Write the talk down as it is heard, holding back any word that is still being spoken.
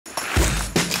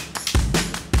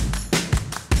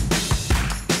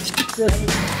this.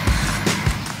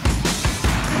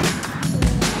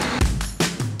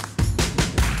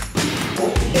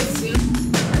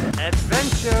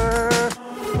 Adventure!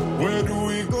 Where do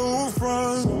we go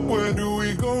from? Where do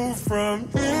we go from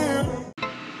here?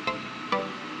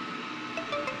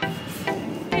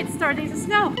 It's starting to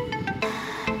snow.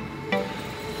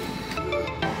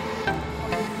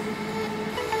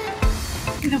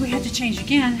 You know, we had to change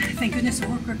again. Thank goodness a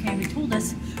worker came and told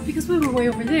us because we were way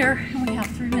over there and we have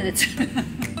 3 minutes.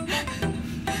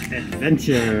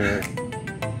 Adventure!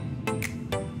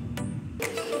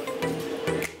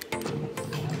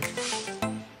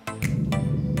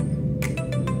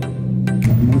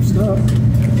 More stuff.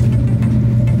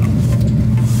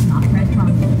 Not red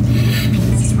rum.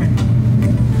 This is red rum.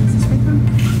 Is this red rum?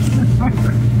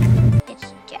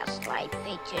 It's just like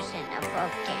pictures in a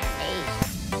book, Kattie.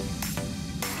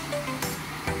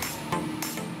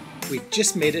 We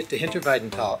just made it to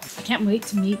Hinterweidenthal. I can't wait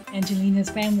to meet Angelina's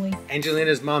family.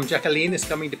 Angelina's mom, Jacqueline, is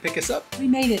coming to pick us up. We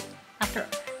made it after,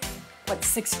 what,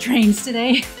 6 trains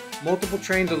today? Multiple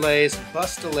train delays,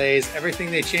 bus delays,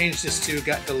 everything they changed us to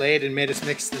got delayed and made us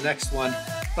mix the next one,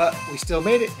 but we still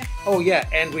made it. Oh yeah,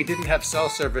 and we didn't have cell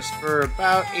service for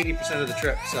about 80% of the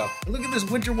trip, so look at this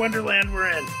winter wonderland we're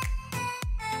in.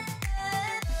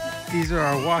 These are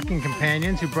our walking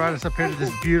companions who brought us up here to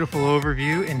this beautiful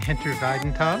overview in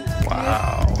Hinterweidenthal.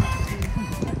 Wow.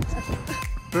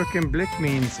 Birkenblick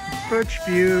means birch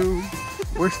view.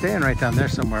 We're staying right down there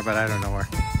somewhere, but I don't know where.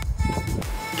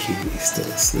 Katie's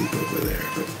still asleep over there,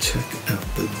 but check out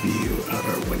the view out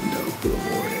our window. Good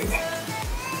morning.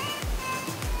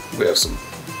 We have some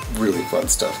really fun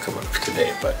stuff coming up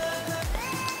today, but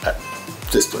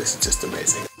this place is just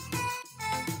amazing.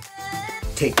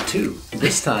 Take 2,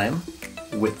 this time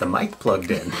with the mic plugged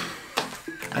in.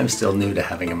 I'm still new to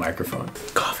having a microphone.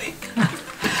 Coffee.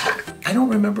 I don't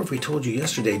remember if we told you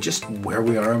yesterday just where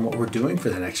we are and what we're doing for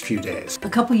the next few days. A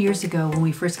couple years ago when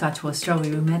we first got to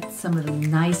Australia, we met some of the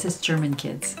nicest German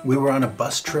kids. We were on a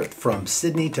bus trip from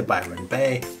Sydney to Byron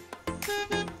Bay,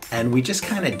 and we just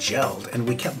kind of gelled, and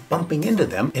we kept bumping into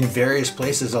them in various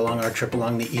places along our trip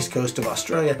along the east coast of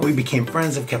Australia. We became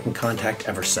friends and kept in contact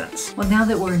ever since. Well, now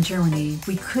that we're in Germany,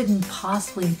 we couldn't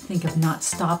possibly think of not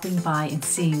stopping by and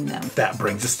seeing them. That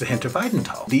brings us to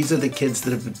Hinterweidenthal. These are the kids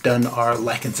that have done our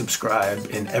like and subscribe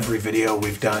in every video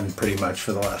we've done pretty much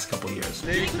for the last couple of years.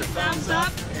 Leave the thumbs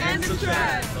up and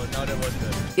subscribe. Oh, no, that wasn't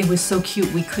it. It was so cute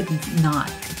we couldn't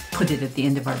not put it at the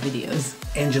end of our videos.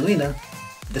 Angelina,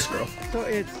 this girl,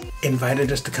 invited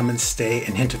us to come and stay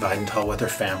in Hinterweidenthal with her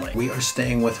family. We are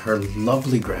staying with her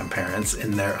lovely grandparents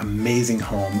in their amazing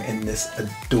home in this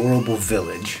adorable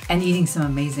village. And eating some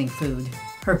amazing food.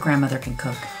 Her grandmother can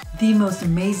cook. The most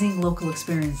amazing local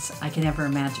experience I can ever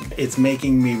imagine. It's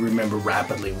making me remember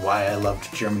rapidly why I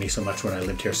loved Germany so much when I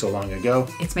lived here so long ago.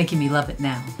 It's making me love it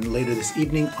now. And later this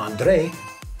evening, Andre,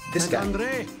 this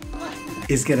guy,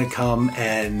 is gonna come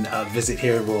and visit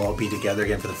here. We'll all be together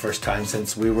again for the first time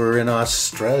since we were in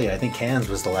Australia. I think Cairns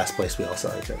was the last place we all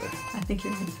saw each other. I think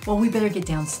you're right. Well, we better get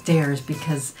downstairs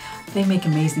because they make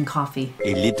amazing coffee.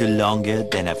 A little longer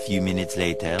than a few minutes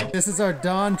later. This is our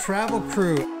Dawn travel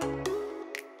crew.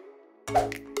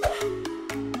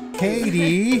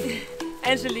 Katie.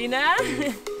 Angelina.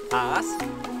 Us.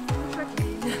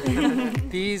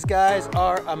 These guys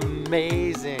are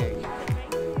amazing.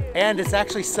 And it's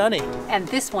actually sunny. And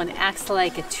this one acts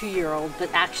like a 2-year-old, but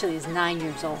actually is 9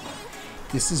 years old.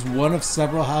 This is one of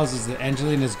several houses that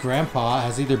Angelina's grandpa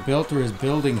has either built or is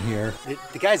building here.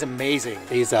 The guy's amazing.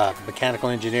 He's a mechanical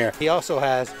engineer. He also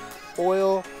has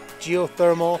oil,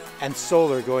 geothermal, and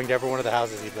solar going to every one of the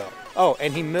houses he built. Oh,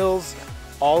 and he mills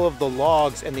all of the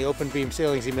logs and the open beam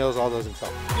ceilings. He mills all those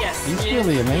himself. Yes. He's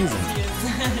really amazing.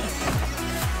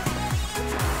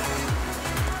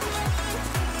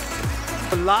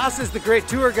 Lars is the great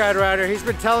tour guide around here. He's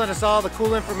been telling us all the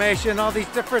cool information, all these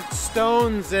different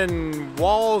stones and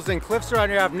walls and cliffs around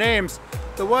here have names.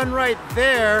 The one right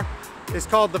there is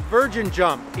called the Virgin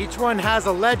Jump. Each one has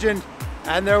a legend,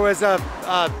 and there was a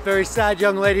very sad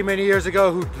young lady many years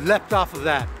ago who leapt off of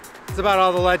that. That's about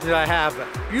all the legend I have, but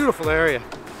beautiful area.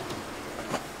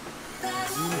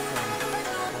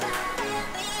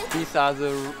 These are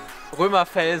the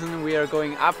Römerfelsen. We are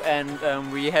going up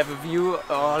and we have a view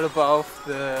all above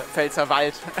the Pfälzer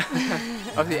Wald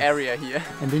of the area here.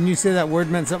 And didn't you say that word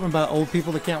meant something about old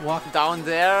people that can't walk? Down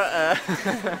there,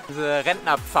 the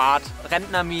Rentnerpfad.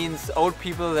 Rentner means old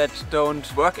people that don't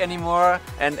work anymore,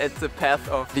 and it's the path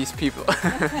of these people.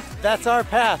 That's our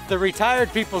path, the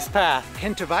retired people's path.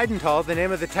 Hinterweidenthal, the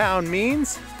name of the town,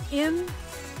 means? In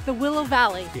the Willow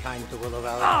Valley. Behind the Willow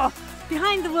Valley. Oh,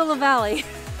 behind the Willow Valley.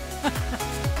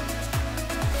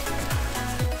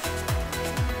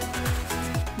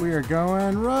 We are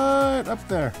going right up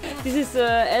there. This is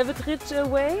the Elvedrich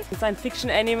way, science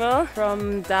fiction animal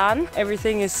from Dan.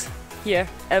 Everything is here,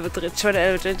 Elvedrich, for the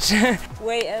Elvedrich.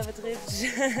 Way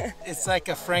Elvedrich. It's like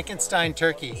a Frankenstein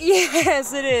turkey.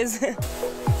 Yes, it is.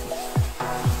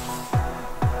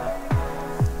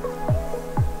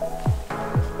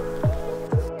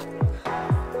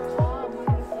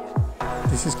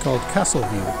 This is called Castle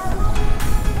View.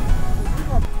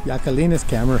 Jacqueline's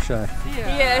camera shy.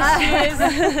 Yes,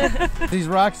 she is. These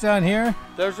rocks down here,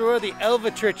 those are where the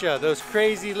Elvetricha, those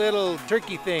crazy little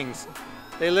turkey things,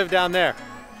 they live down there.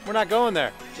 We're not going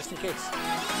there, just in case.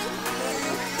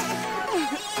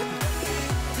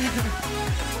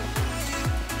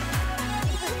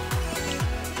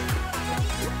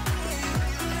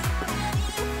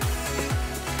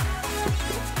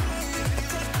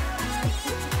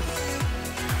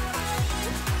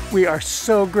 We are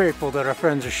so grateful that our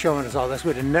friends are showing us all this.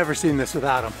 We'd have never seen this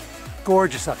without them.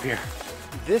 Gorgeous up here.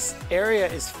 This area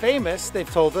is famous,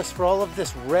 they've told us, for all of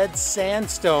this red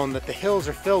sandstone that the hills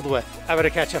are filled with. I better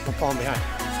catch up and fall behind.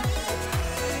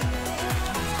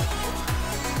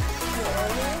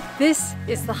 This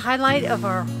is the highlight of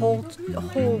our whole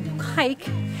hike,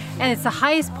 and it's the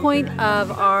highest point of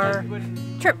our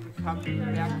trip.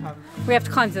 We have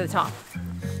to climb to the top.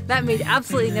 That made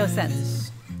absolutely no sense.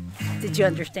 Did you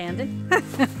understand it? I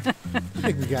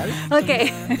think we got it.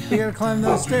 Okay. We gotta climb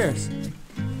those stairs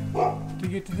to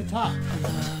get to the top.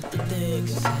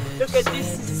 Look at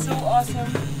this, this is so awesome.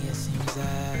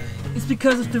 It's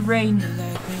because of the rain.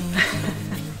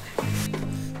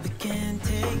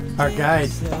 Our guide.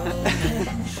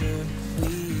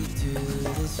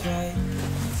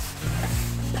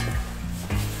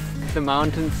 The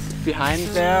mountains behind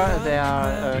there, they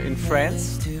are in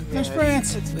France. There's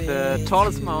France. The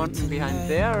tallest mountain behind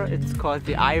there, it's called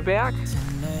the Eiberg.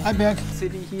 Eiberg.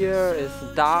 City here is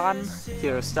Dan.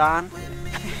 Here is Dan.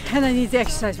 And I need to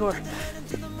exercise more.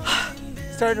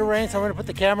 Starting to rain, so I'm gonna put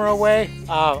the camera away.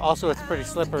 Also, it's pretty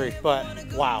slippery, but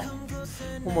wow.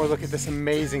 One more look at this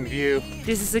amazing view.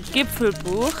 This is a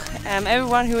Gipfelbuch.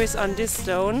 Everyone who is on this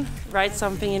stone writes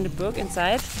something in the book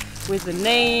inside with the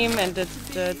name and the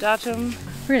datum.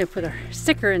 We're gonna put a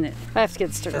sticker in it. I have to get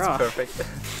the sticker off. Perfect.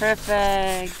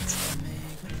 Perfect.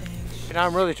 And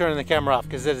I'm really turning the camera off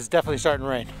because it is definitely starting to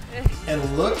rain.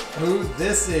 And look who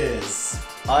this is.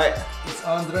 Hi. It's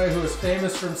Andre, who is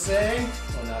famous from saying,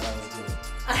 oh, no, that was good.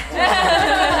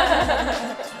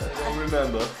 I don't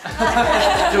remember.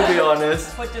 To be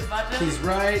honest. Put the button. He's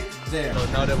right there. Oh,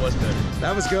 no, that was good.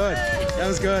 That was good. That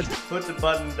was good. Put the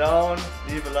button down,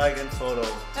 leave a like and photo.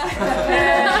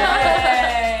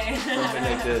 Something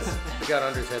like this. We got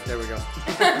Andre's head, there we go.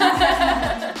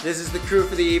 This is the crew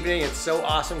for the evening. It's so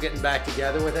awesome getting back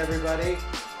together with everybody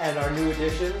and our new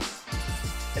additions.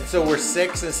 And so we're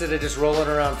 6 instead of just rolling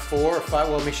around 4 or 5.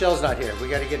 Well, Michelle's not here. We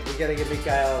gotta get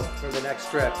Mikhail for the next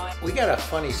trip. We got a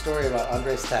funny story about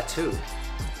Andre's tattoo.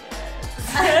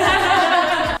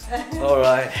 All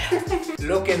right.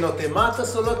 Lo que no te mata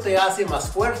solo te hace más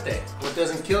fuerte. What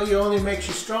doesn't kill you only makes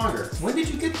you stronger. When did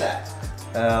you get that?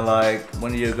 Like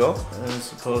 1 year ago. It was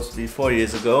supposed to be 4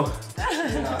 years ago.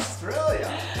 In Australia.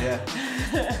 Yeah.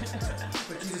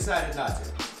 But you decided not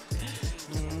to.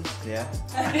 Yeah.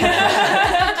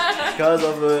 Because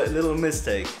of a little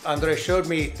mistake. Andre showed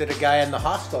me that a guy in the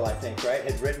hostel, I think, right,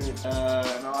 had written.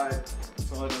 No, I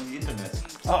saw it on the internet.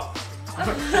 Oh.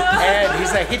 And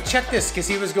he's like, hey, check this, because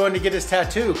he was going to get his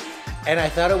tattoo. And I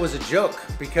thought it was a joke,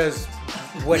 because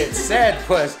what it said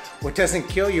was, what doesn't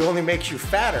kill you only makes you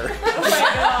fatter. Oh my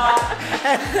God.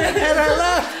 And I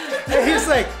laughed. And he's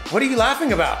like, what are you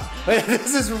laughing about?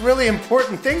 This is a really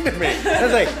important thing to me. I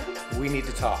was like, we need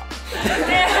to talk.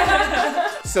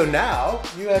 So now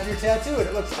you have your tattoo and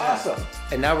it looks awesome.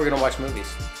 And now we're gonna watch movies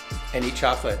and eat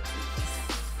chocolate.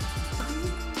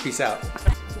 Peace out.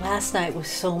 Last night was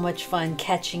so much fun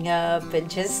catching up and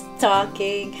just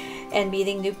talking and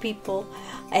meeting new people.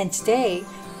 And today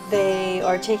they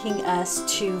are taking us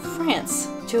to France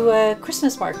to a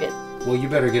Christmas market. Well, you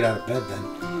better get out of bed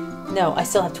then. No, I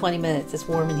still have 20 minutes. It's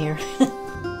warm in here.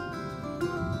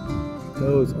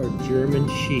 Those are German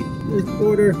sheep. There's the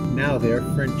border. Now they're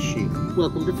French sheep.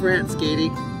 Welcome to France,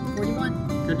 Katie.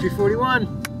 41. Country 41.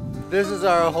 This is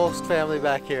our host family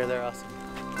back here. They're awesome.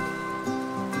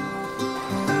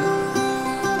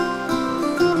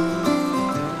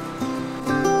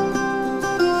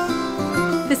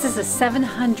 This is a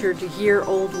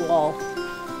 700-year-old wall.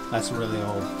 That's really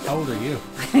old. How old are you?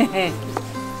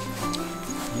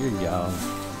 You're young.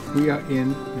 We are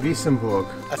in Wissembourg.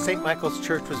 A St. Michael's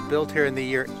church was built here in the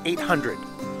year 800.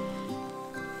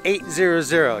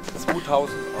 800.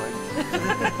 2001.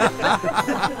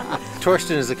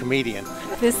 Torsten is a comedian.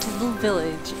 This little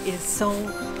village is so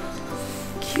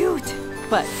cute,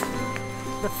 but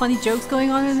the funny jokes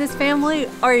going on in this family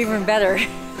are even better.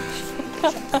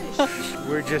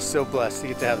 We're just so blessed to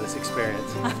get to have this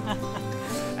experience.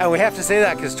 And we have to say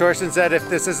that because Torsten said if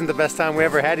this isn't the best time we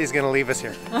ever had, he's going to leave us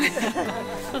here.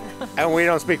 And we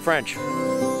don't speak French.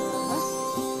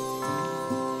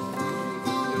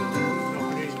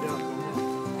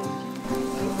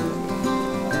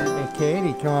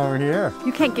 Katie, come over here.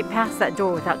 You can't get past that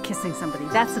door without kissing somebody.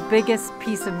 That's the biggest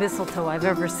piece of mistletoe I've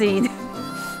ever seen.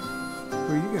 Who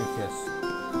are you going to kiss?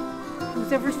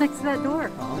 Whoever's next to that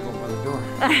door. I'll go by the door.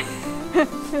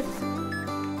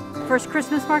 First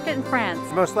Christmas market in France.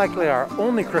 Most likely our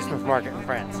only Christmas market in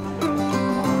France.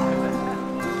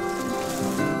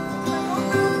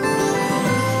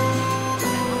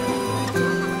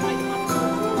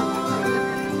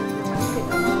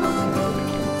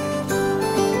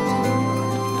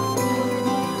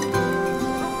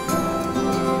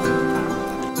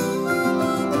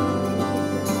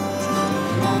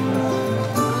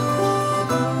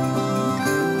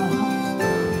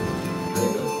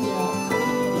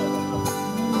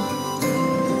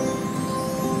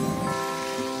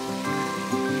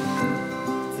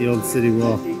 The old city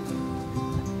wall.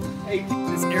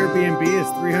 This Airbnb is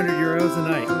 300 euros a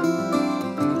night.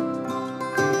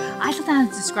 I don't know how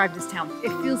to describe this town.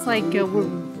 It feels like we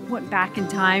went back in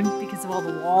time because of all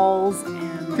the walls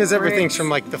and because everything's from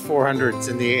like the 400s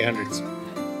and the 800s.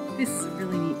 This is a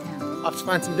really neat town. Off to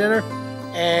find some dinner,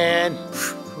 and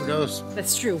who knows?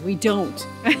 That's true, we don't.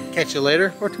 Catch you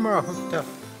later or tomorrow. Tough.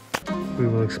 We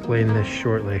will explain this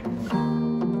shortly.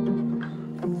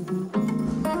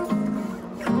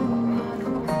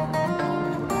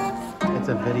 It's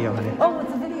a video, honey. Oh,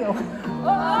 it's a video.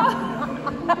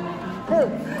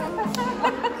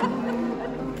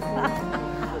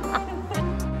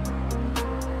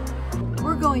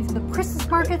 We're going to the Christmas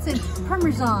markets in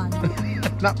Parmesan.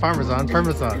 Not Parmesan,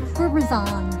 Parmesan.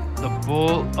 Parmesan. The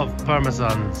bowl of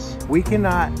Parmesans. We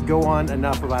cannot go on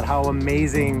enough about how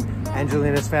amazing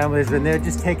Angelina's family has been. They're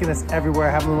just taking us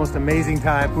everywhere, having the most amazing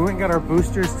time. We went and got our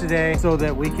boosters today so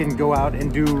that we can go out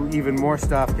and do even more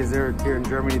stuff because they're here in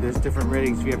Germany. There's different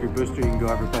ratings. If you have your booster, you can go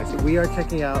every place. We are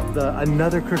checking out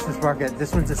another Christmas market.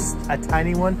 This one's a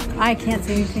tiny one. I can't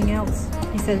say anything else.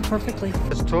 He said it perfectly.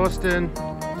 It's Torsten.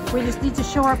 We just need to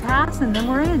show our pass and then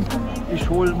we're in. Ich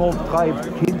hole mal 4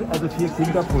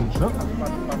 Kinderpunsch, ne?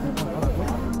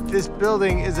 This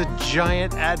building is a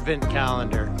giant advent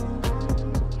calendar.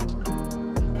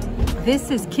 This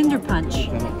is Kinderpunch.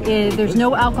 There's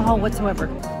no alcohol whatsoever.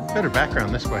 Better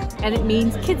background this way. And it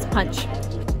means kids punch.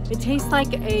 It tastes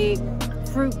like a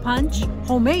fruit punch,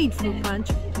 homemade fruit punch.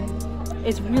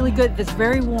 It's really good. It's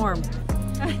very warm.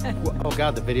 Oh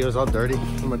God, the video is all dirty.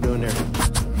 What am I doing there?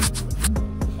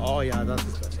 Oh yeah, that's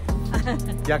disgusting.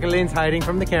 Jacqueline's hiding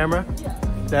from the camera.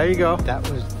 There you go. That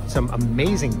was some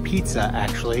amazing pizza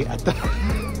actually at the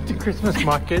Christmas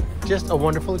market. Just a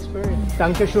wonderful experience.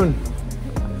 Dankeschön.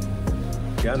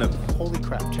 Gerne. Holy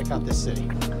crap, check out this city.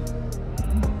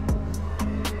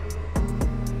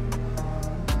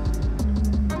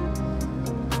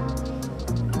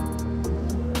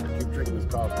 Keep drinking this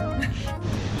coffee.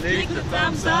 Click the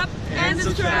thumbs up and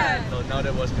subscribe. Oh, no,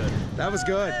 that was good. That was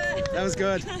good. That was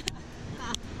good.